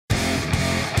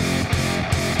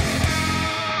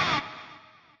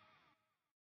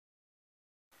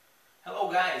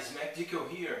Hello guys, Mech-Dickel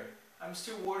here. I'm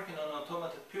still working on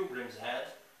Automata Pilgrim's head.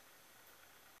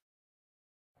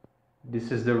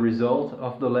 This is the result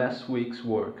of the last week's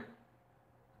work.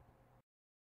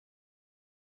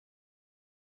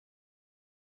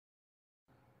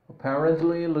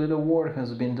 Apparently little work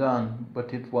has been done,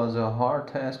 but it was a hard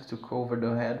task to cover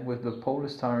the head with the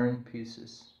polystyrene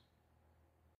pieces.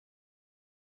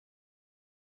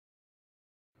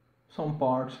 Some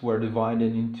parts were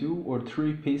divided in 2 or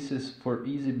 3 pieces for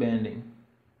easy bending.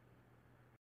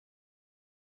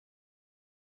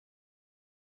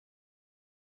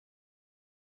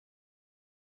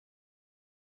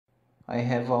 I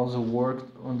have also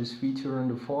worked on this feature on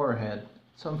the forehead,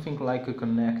 something like a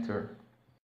connector.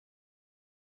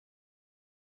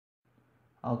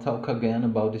 I'll talk again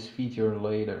about this feature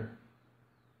later.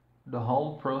 The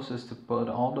whole process to put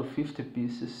all the 50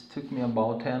 pieces took me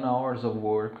about 10 hours of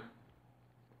work.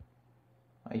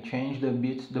 I changed a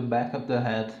bit the back of the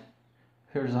head.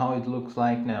 Here's how it looks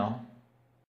like now.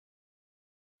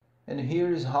 And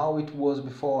here is how it was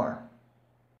before.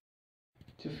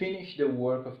 To finish the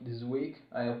work of this week,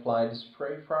 I applied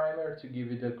spray primer to give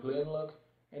it a clean look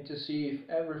and to see if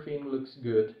everything looks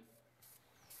good.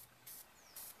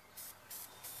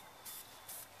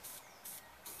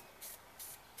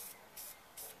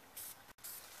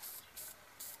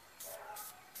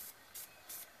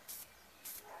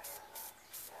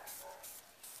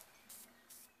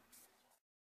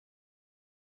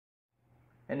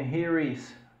 And here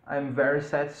is, I'm very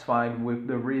satisfied with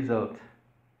the result.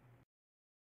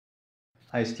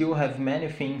 I still have many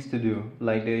things to do,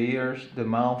 like the ears, the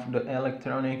mouth, the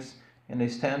electronics, and a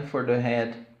stand for the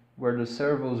head, where the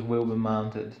servos will be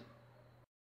mounted.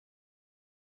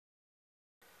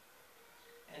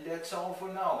 And that's all for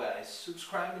now guys.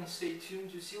 Subscribe and stay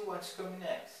tuned to see what's coming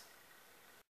next.